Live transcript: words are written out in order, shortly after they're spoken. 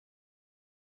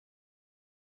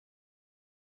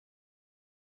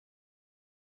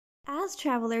As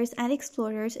travelers and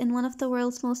explorers in one of the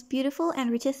world's most beautiful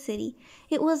and richest city,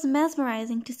 it was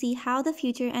mesmerizing to see how the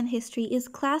future and history is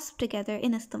clasped together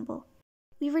in Istanbul.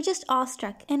 We were just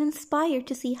awestruck and inspired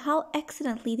to see how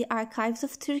excellently the archives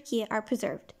of Türkiye are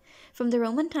preserved. From the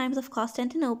Roman times of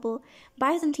Constantinople,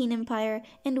 Byzantine Empire,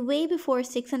 and way before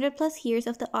 600 plus years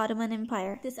of the Ottoman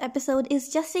Empire. This episode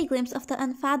is just a glimpse of the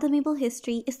unfathomable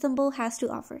history Istanbul has to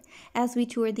offer, as we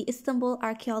tour the Istanbul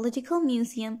Archeological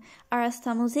Museum,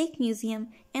 Arasta Mosaic Museum,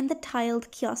 and the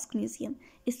Tiled Kiosk Museum,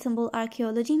 İstanbul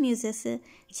Arkeoloji Müzesi,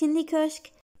 Çinli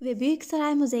Köşk ve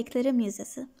Büyüksaray Mozaikleri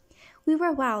Müzesi. We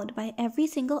were wowed by every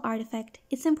single artifact,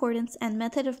 its importance, and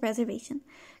method of preservation.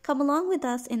 Come along with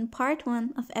us in part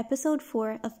 1 of episode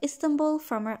 4 of Istanbul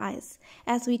from Our Eyes,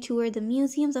 as we tour the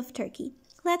museums of Turkey.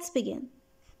 Let's begin.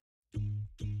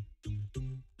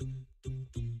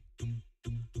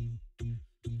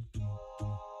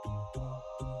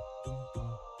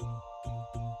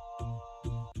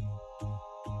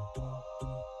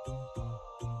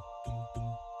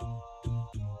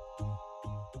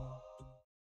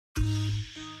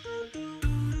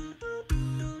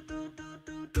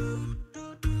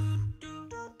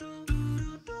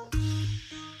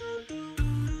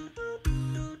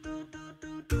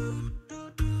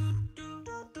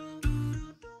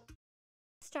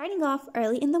 Starting off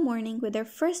early in the morning with our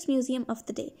first museum of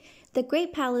the day, the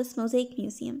Great Palace Mosaic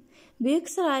Museum,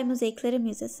 Büyüksaray Mozaikleri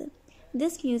Müzesi.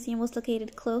 This museum was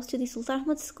located close to the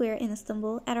Sultanahmet Square in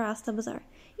Istanbul at Arasta Bazaar.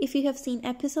 If you have seen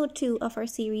episode 2 of our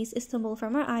series Istanbul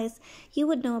from Our Eyes, you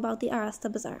would know about the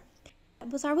Arasta Bazaar. The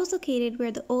bazaar was located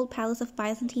where the old palace of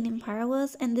Byzantine Empire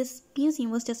was, and this museum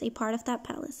was just a part of that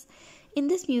palace. In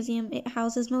this museum, it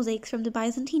houses mosaics from the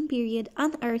Byzantine period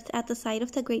unearthed at the site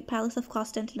of the Great Palace of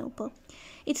Constantinople.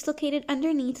 It's located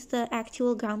underneath the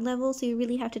actual ground level, so you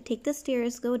really have to take the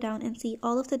stairs, go down, and see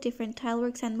all of the different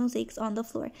tileworks and mosaics on the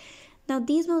floor. Now,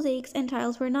 these mosaics and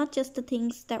tiles were not just the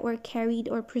things that were carried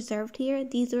or preserved here.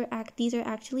 These are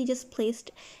actually just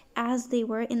placed as they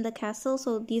were in the castle.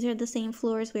 So these are the same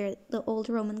floors where the old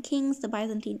Roman kings, the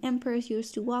Byzantine emperors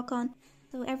used to walk on.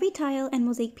 So every tile and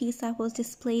mosaic piece that was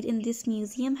displayed in this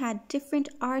museum had different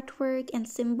artwork and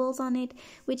symbols on it,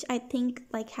 which I think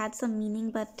had some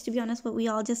meaning, but to be honest, what we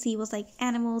all just see was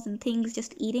animals and things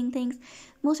just eating things.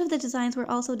 Most of the designs were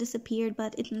also disappeared,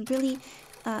 but it's really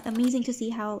amazing to see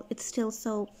how it's still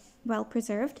so well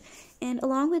preserved. And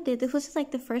along with it, this was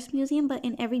just the first museum, but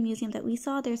in every museum that we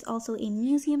saw, there's also a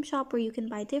museum shop where you can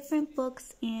buy different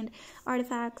books and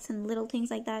artifacts and little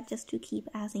things like that just to keep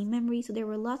as a memory. So there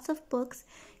were lots of books,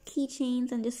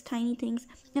 keychains, and just tiny things,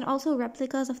 and also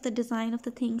replicas of the design of the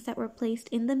things that were placed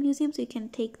in the museum, so you can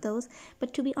take those.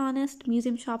 But to be honest,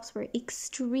 museum shops were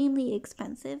extremely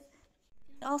expensive.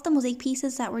 All of the mosaic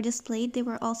pieces that were displayed, they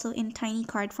were also in tiny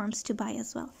card forms to buy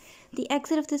as well. The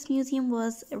exit of this museum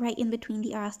was right in between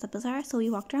the Arasta Bazaar, so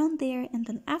we walked around there, and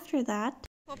then after that...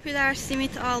 Popüler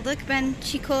simit aldık. Ben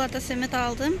çikolata simit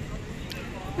aldım.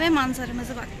 Ve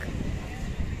manzaramıza bak.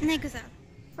 Ne güzel.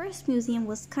 First museum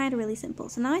was kind of really simple,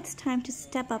 so now it's time to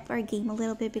step up our game a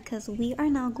little bit because we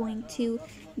are now going to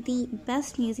the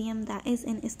best museum that is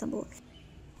in Istanbul.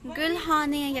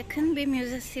 Gülhane'ye yakın bir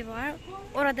müzesi var.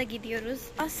 Orada gidiyoruz.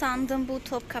 Sandım bu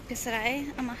Topkapı Sarayı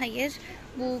ama hayır.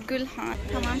 Bu Gülhane.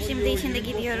 Tamam, şimdi içinde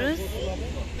gidiyoruz.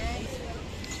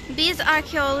 Biz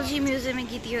Arkeoloji Müzesi'ne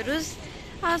gidiyoruz.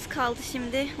 Az kaldı,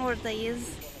 şimdi oradayız.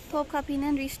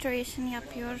 Topkapı'nın restoration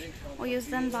yapıyor. O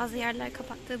yüzden bazı yerler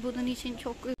kapattı. Bunun için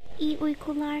çok iyi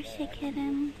uykular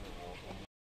şekerim.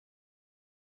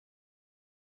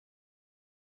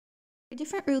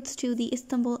 Different routes to the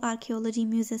Istanbul Arkeoloji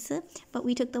Müzesi, but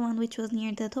we took the one which was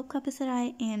near the Topkapı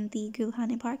Saray and the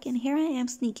Gülhane Park, and here I am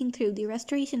sneaking through the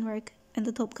restoration work in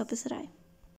the Topkapı Saray.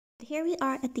 Here we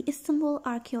are at the Istanbul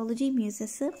Arkeoloji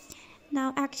Müzesi.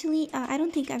 Now, actually, I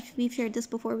don't think we've shared this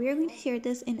before. We are going to share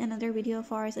this in another video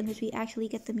of ours in which we actually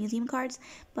get the museum cards.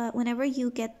 But whenever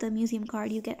you get the museum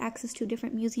card, you get access to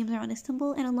different museums around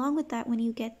Istanbul. And along with that, when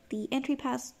you get the entry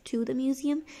pass to the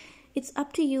museum, it's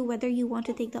up to you whether you want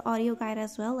to take the audio guide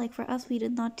as well. Like for us, we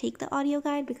did not take the audio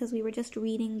guide because we were just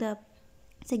reading the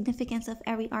significance of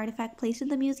every artifact placed in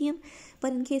the museum.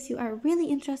 But in case you are really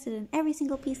interested in every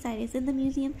single piece that is in the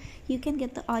museum, you can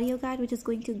get the audio guide, which is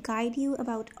going to guide you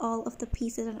about all of the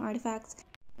pieces and artifacts.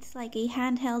 It's like a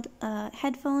handheld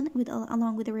headphone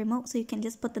along with a remote, so you can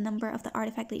just put the number of the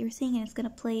artifact that you're seeing and it's going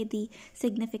to play the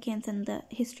significance and the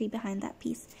history behind that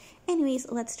piece. Anyways,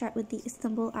 let's start with the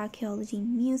Istanbul Archeology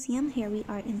Museum. Here we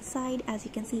are inside. As you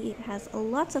can see, it has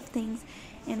lots of things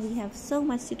and we have so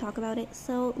much to talk about it,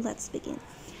 so let's begin.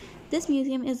 This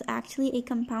museum is actually a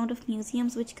compound of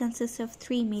museums which consists of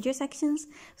three major sections.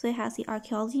 So it has the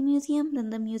Archaeology Museum, then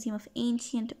the Museum of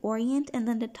Ancient Orient, and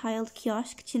then the tiled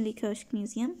kiosk, Çinli Köşk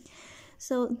Museum.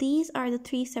 So these are the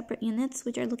three separate units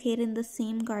which are located in the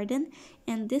same garden,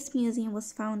 and this museum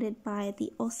was founded by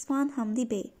the Osman Hamdi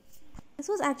Bey. This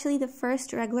was actually the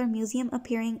first regular museum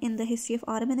appearing in the history of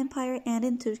Ottoman Empire and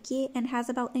in Turkey, and has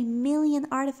about 1 million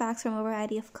artifacts from a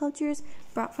variety of cultures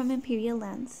brought from imperial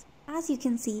lands. As you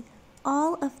can see,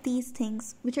 all of these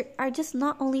things, which are just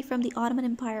not only from the Ottoman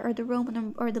Empire or the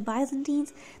Roman or the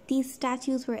Byzantines, these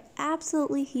statues were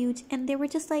absolutely huge, and they were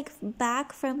just like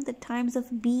back from the times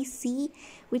of BC,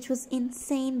 which was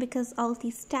insane because all of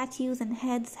these statues and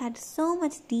heads had so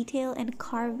much detail and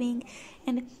carving,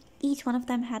 and each one of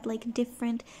them had like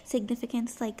different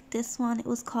significance. Like this one, it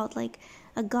was called like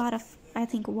a god of, I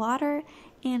think, water,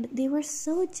 and they were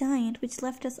so giant, which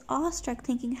left us awestruck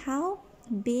thinking how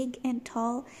big and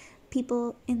tall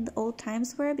people in the old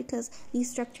times were, because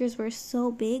these structures were so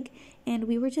big, and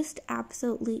we were just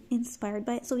absolutely inspired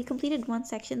by it. So we completed one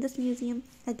section. This museum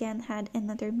again had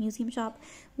another museum shop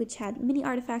which had many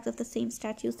artifacts of the same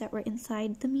statues that were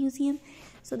inside the museum.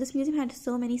 So this museum had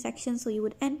so many sections, so you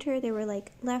would enter, there were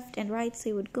like left and right, so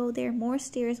you would go there, more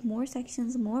stairs, more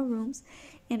sections, more rooms,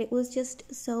 and it was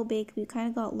just so big we kind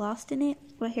of got lost in it.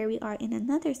 But here we are in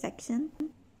another section.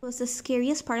 It was the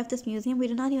scariest part of this museum. We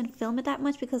did not even film it that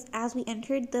much because as we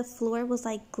entered, the floor was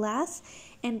like glass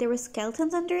and there were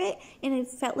skeletons under it, and it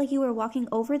felt like you were walking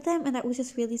over them, and that was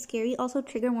just really scary. Also,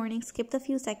 trigger warning, skip a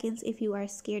few seconds if you are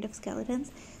scared of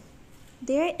skeletons.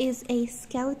 There is a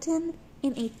skeleton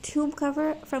in a tomb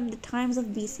cover from the times of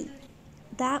BC.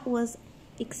 That was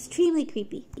extremely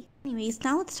creepy. Anyways,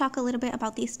 now let's talk a little bit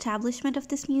about the establishment of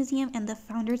this museum and the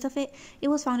founders of it. It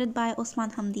was founded by Osman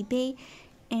Hamdi Bey,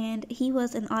 and he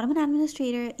was an Ottoman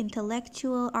administrator,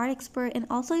 intellectual, art expert, and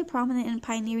also a prominent and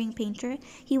pioneering painter.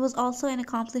 He was also an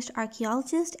accomplished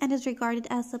archaeologist and is regarded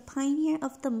as the pioneer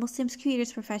of the Muslim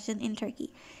curator's profession in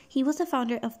Turkey. He was the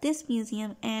founder of this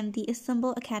museum and the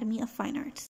Istanbul Academy of Fine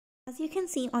Arts. As you can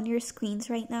see on your screens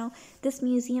right now, this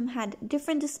museum had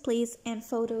different displays and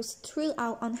photos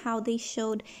throughout on how they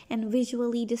showed and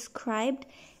visually described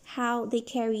how they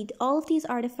carried all of these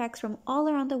artifacts from all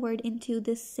around the world into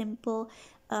this simple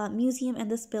museum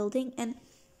and this building. And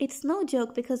it's no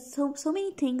joke because so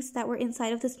many things that were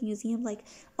inside of this museum, like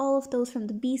all of those from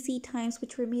the BC times,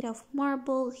 which were made of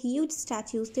marble, huge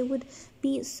statues, they would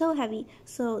be so heavy.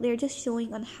 So they're just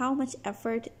showing on how much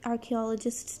effort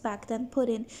archaeologists back then put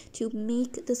in to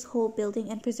make this whole building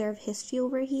and preserve history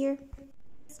over here.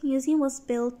 This museum was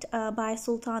built by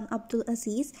Sultan Abdul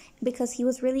Aziz because he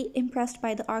was really impressed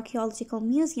by the archaeological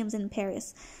museums in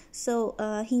Paris. So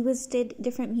he visited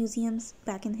different museums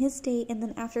back in his day, and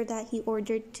then after that he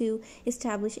ordered to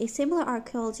establish a similar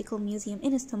archaeological museum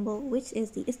in Istanbul, which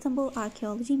is the Istanbul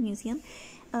Archeology Museum.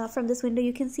 From this window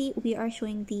you can see we are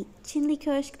showing the Çinli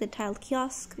Köşk, the tiled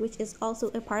kiosk, which is also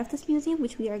a part of this museum,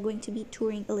 which we are going to be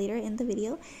touring later in the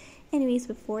video. Anyways,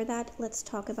 before that, let's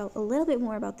talk about a little bit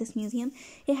more about this museum.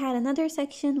 It had another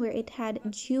section where it had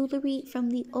jewelry from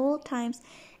the old times,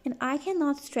 and I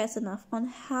cannot stress enough on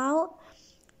how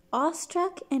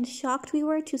awestruck and shocked we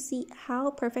were to see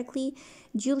how perfectly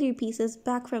jewelry pieces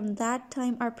back from that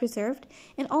time are preserved.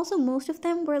 And also most of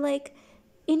them were like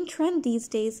in trend these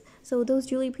days, so those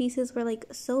jewelry pieces were like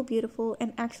so beautiful,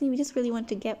 and actually we just really wanted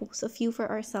to get a few for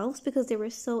ourselves because they were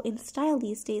so in style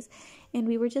these days, and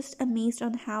we were just amazed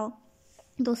on how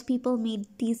those people made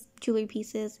these jewelry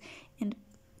pieces and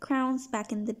crowns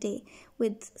back in the day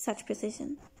with such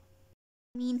precision.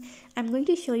 I'm going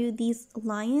to show you these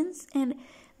lions, and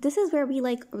this is where we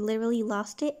like literally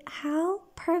lost it, how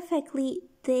perfectly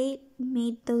they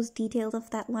made those details of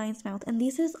that lion's mouth. And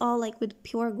this is all like with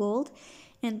pure gold,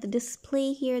 and the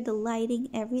display here, the lighting,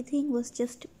 everything was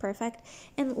just perfect.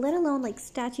 And let alone like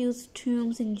statues,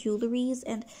 tombs, and jewelries,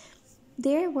 and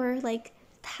there were like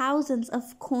thousands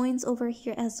of coins over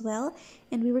here as well,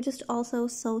 and we were just also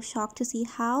so shocked to see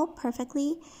how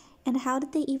perfectly, and how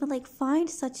did they even like find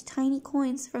such tiny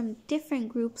coins from different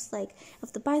groups, like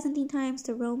of the Byzantine times,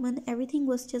 the Roman. Everything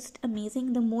was just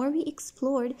amazing. The more we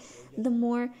explored, the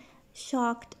more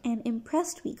shocked and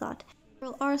impressed we got. There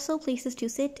are also places to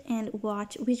sit and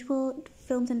watch visual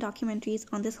films and documentaries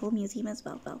on this whole museum as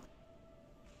well.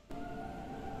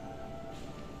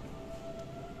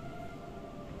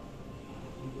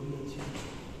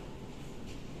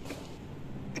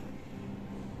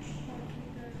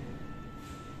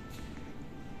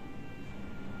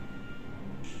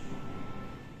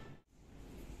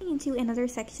 into another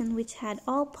section which had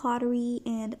all pottery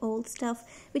and old stuff,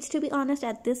 which, to be honest,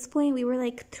 at this point we were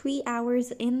like 3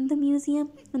 hours in the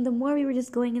museum, and the more we were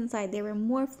just going inside, there were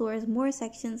more floors, more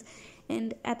sections,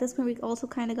 and at this point we also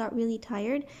kind of got really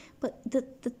tired. But the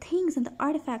things and the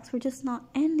artifacts were just not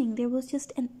ending. There was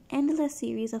just an endless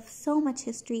series of so much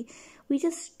history. We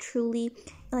just truly,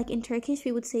 like in Turkish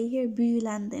we would say here,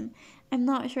 büyülendim. I'm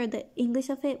not sure the English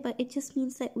of it, but it just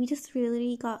means that we just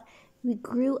really we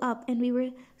grew up, and we were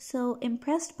so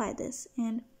impressed by this.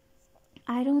 And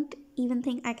I don't even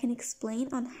think I can explain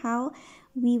on how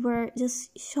we were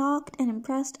just shocked and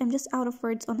impressed. I'm just out of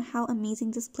words on how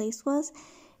amazing this place was,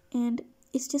 and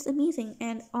it's just amazing.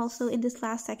 And also in this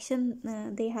last section,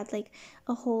 they had like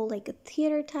a whole like a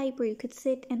theater type where you could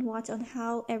sit and watch on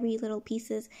how every little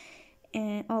pieces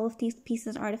and all of these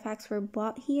pieces and artifacts were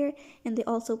bought here. And they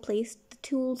also placed the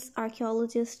tools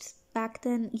archaeologists back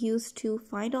then used to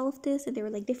find all of this, and there were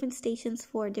like different stations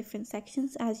for different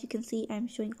sections. As you can see, I'm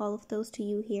showing all of those to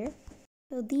you here.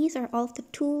 So these are all of the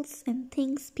tools and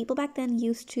things people back then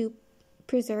used to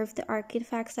preserve the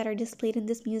artifacts that are displayed in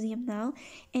this museum now,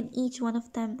 and each one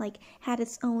of them like had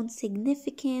its own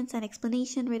significance and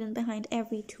explanation written behind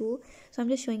every tool. So I'm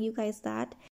just showing you guys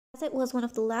that. As it was one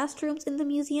of the last rooms in the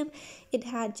museum, it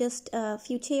had just a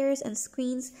few chairs and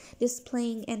screens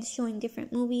displaying and showing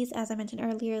different movies, as I mentioned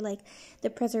earlier, like the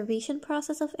preservation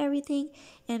process of everything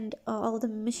and all the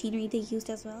machinery they used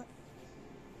as well.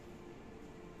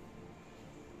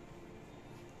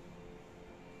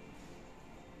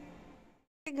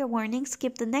 Trigger warning,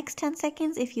 skip the next 10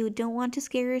 seconds if you don't want to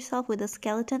scare yourself with a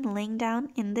skeleton laying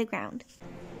down in the ground.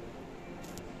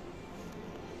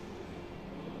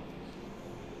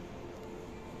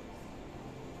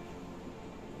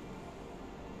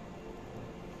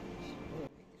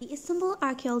 The Istanbul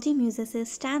Archeological Museum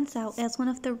stands out as one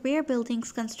of the rare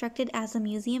buildings constructed as a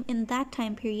museum in that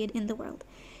time period in the world.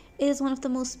 It is one of the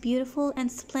most beautiful and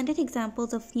splendid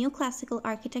examples of neoclassical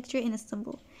architecture in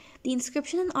Istanbul. The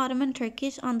inscription in Ottoman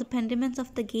Turkish on the pediments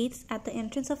of the gates at the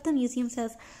entrance of the museum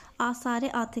says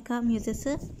Asare Atika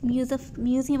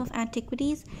Museum of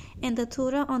Antiquities, and the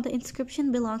Torah on the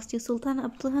inscription belongs to Sultan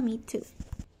Abdulhamid II.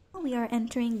 We are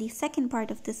entering the second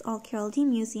part of this archaeology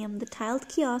museum, the tiled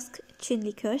kiosk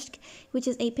Çinli Köşk, which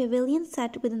is a pavilion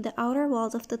set within the outer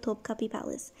walls of the Topkapi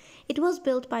Palace. It was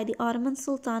built by the Ottoman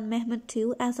Sultan Mehmed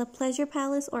II as a pleasure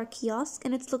palace or kiosk,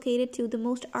 and it's located to the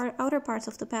most outer parts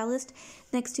of the palace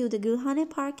next to the Gülhane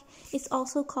Park. It's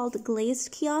also called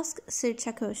glazed kiosk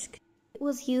Sırça Köşk. It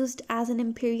was used as an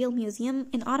imperial museum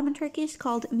in Ottoman Turkish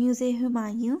called Müze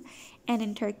Hümayun, and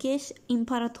in Turkish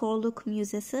İmparatorluk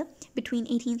Müzesi between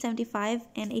 1875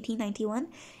 and 1891,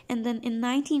 and then in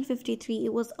 1953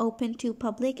 it was opened to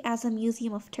public as a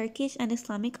museum of Turkish and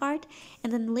Islamic art,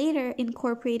 and then later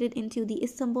incorporated into the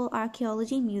Istanbul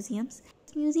Archaeology Museums.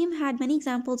 This museum had many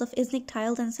examples of Iznik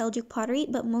tiles and Seljuk pottery,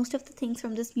 but most of the things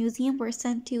from this museum were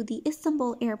sent to the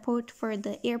Istanbul airport for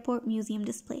the airport museum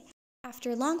display.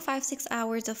 After a long 5-6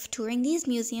 hours of touring these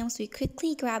museums, we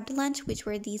quickly grabbed lunch, which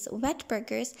were these wet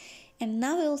burgers, and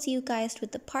now I will see you guys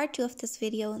with the part 2 of this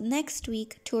video next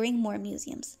week, touring more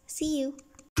museums. See you!